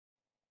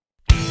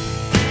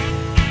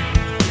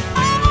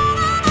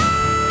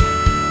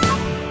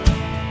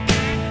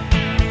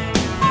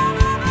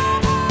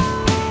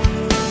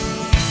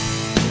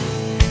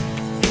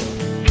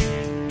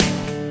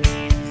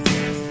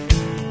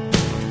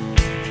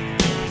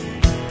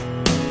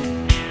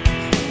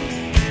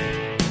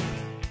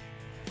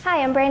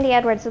Hi, I'm Brandi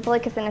Edwards with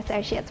Lucas &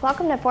 Associates.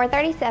 Welcome to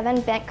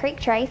 437 Bent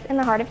Creek Trace in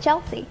the heart of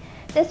Chelsea.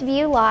 This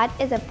view lot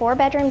is a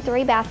 4-bedroom,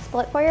 3-bath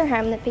split foyer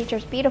home that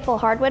features beautiful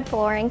hardwood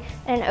flooring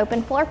and an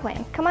open floor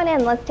plan. Come on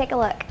in, let's take a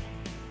look.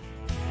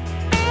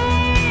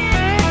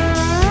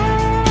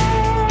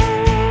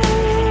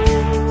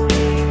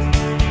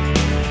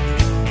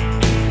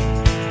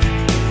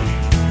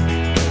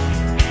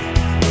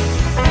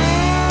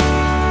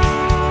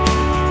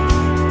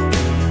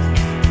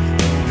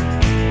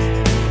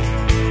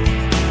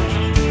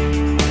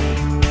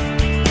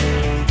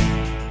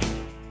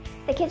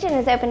 The kitchen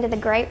is open to the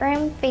great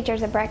room,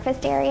 features a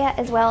breakfast area,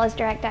 as well as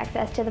direct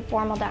access to the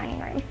formal dining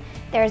room.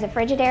 There is a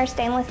Frigidaire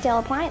stainless steel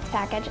appliance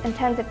package and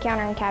tons of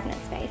counter and cabinet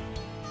space.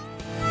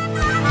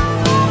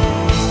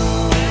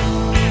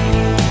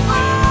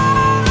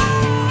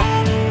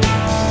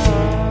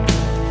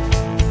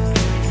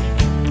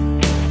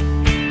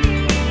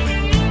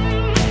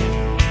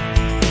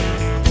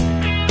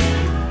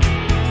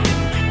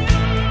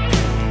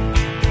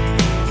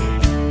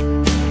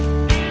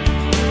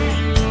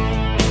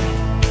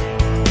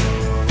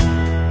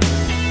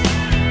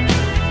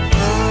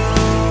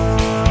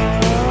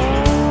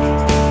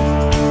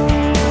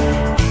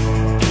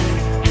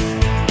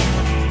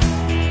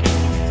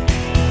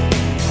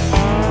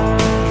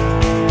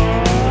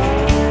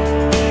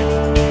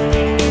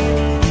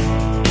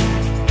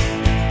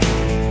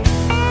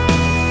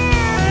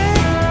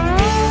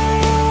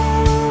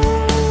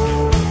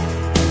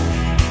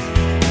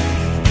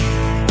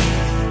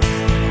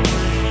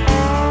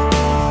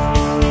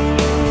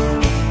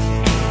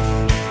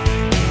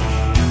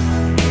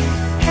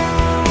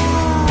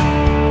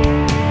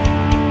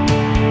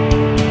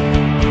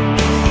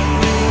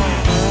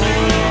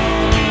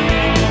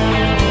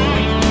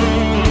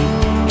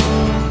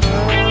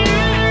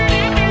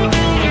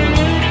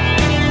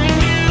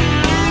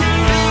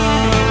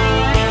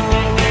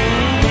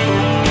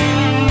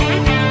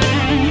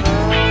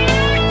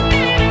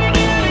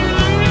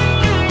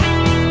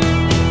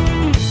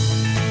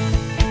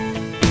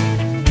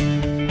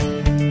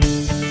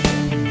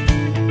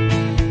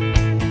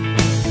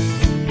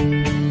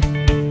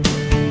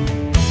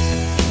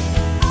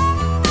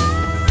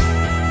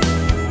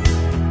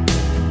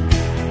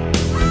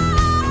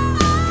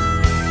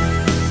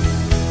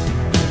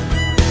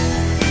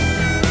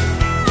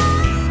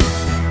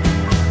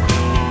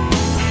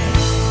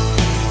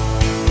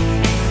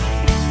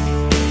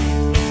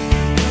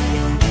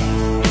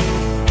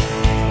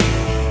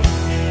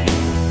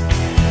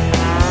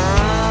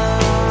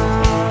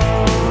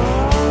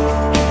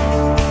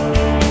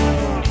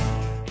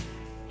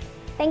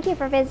 Thank you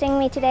for visiting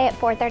me today at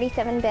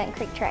 437 Bent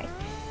Creek Trace.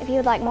 If you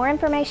would like more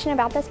information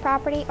about this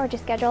property or to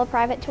schedule a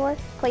private tour,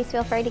 please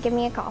feel free to give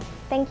me a call.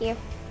 Thank you.